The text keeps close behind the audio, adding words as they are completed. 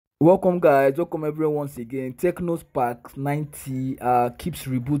Welcome guys, welcome everyone once again. Tecno Spark 90 keeps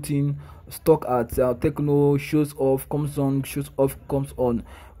rebooting. Stock at Tecno shows off, comes on, shows off, comes on.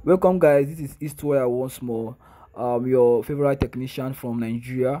 Welcome guys, this is Eastlife once more. Your favorite technician from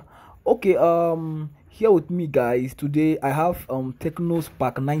Nigeria. Okay, here with me guys today I have Tecno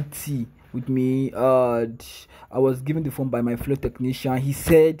Spark 90 with me. I was given the phone by my fellow technician. He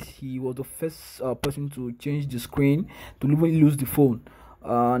said he was the first person to change the screen to even lose the phone,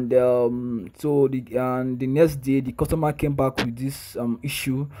 and so the next day the customer came back with this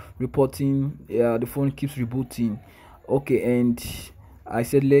issue, reporting the phone keeps rebooting. Okay, and I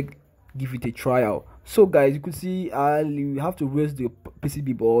said let's give it a trial. So guys, you could see you have to raise the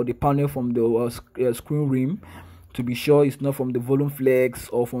PCB board, the panel from the screen rim, to be sure it's not from the volume flex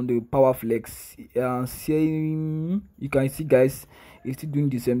or from the power flex. Same, you can see guys, it's still doing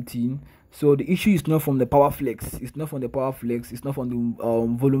the same thing. So the issue is not from the power flex, it's not from the power flex, it's not from the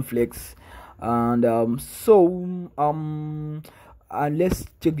volume flex. And let's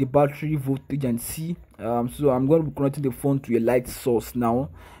check the battery voltage and see. So I'm going to be connecting the phone to a light source now,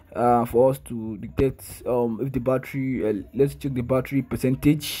 for us to detect if the battery, let's check the battery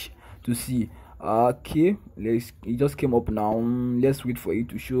percentage to see. Okay, it just came up now. Let's wait for it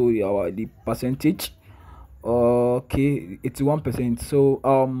to show the percentage. Okay, 81%. So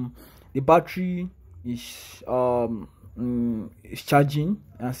the battery is charging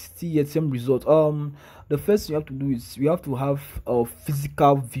and still get same result. The first thing you have to do is we have to have a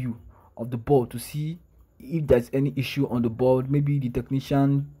physical view of the board to see if there's any issue on the board. Maybe the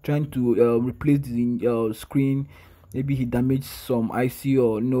technician trying to replace the screen, maybe he damaged some IC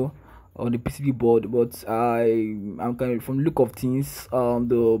or no on the PCB board. But I'm kind of, from the look of things,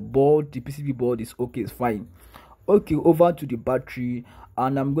 the PCB board is okay, it's fine. Okay, over to the battery,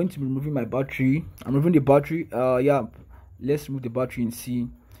 and I'm going to be removing my battery. I'm removing the battery. Yeah, let's remove the battery and see.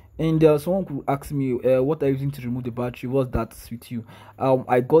 And someone could ask me, what are you using to remove the battery? What's that with you?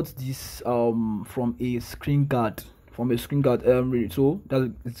 I got this from a screen guard, so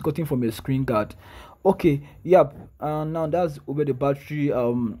that it's gotten from a screen guard. Okay, yep. Now that's where the battery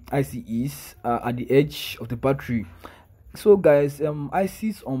IC is, at the edge of the battery. So guys,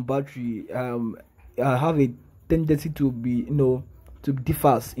 ICs on battery have a tendency to be, to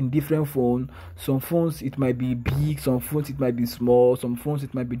differ in different phones. Some phones it might be big, some phones it might be small, some phones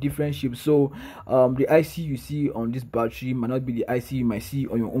it might be different shapes. So the IC you see on this battery might not be the IC you might see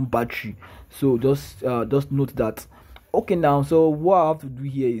on your own battery. So just note that. Okay, now so what I have to do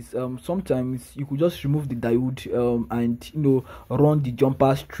here is sometimes you could just remove the diode and run the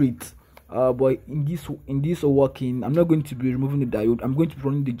jumper straight. But in this working, I'm not going to be removing the diode. I'm going to be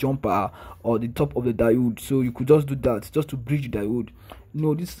running the jumper or the top of the diode. So you could just do that just to bridge the diode.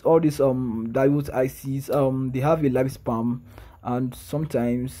 All these diodes ICs, they have a lifespan, and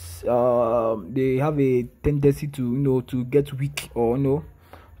sometimes they have a tendency to to get weak, or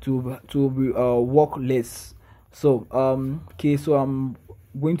to work less. So okay, so I'm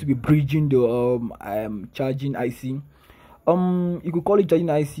going to be bridging the charging IC. You could call it charging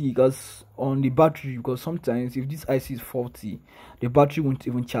IC because on the battery, because sometimes if this IC is faulty, the battery won't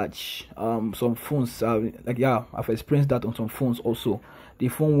even charge. Some phones I've experienced that on some phones also. The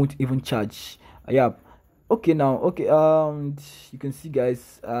phone won't even charge. Okay, now you can see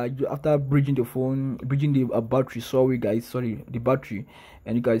guys, after bridging the battery, the battery,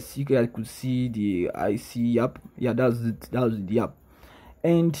 and you guys could see the IC. That's it.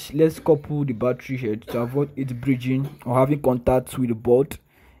 And let's couple the battery here to avoid it bridging or having contact with the board,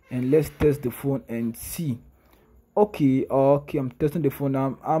 and let's test the phone and see. Okay, I'm testing the phone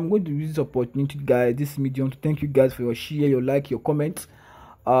now. I'm going to use this opportunity, guys, this medium, to thank you guys for your share, your like, your comment.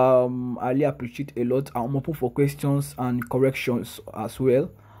 I really appreciate a lot. I'm open for questions and corrections as well.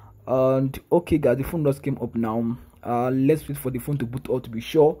 And okay guys, the phone just came up now. Let's wait for the phone to boot out to be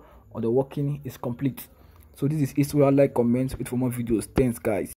sure or the working is complete. So this is Israel. Like, comment, wait for more videos. Thanks guys.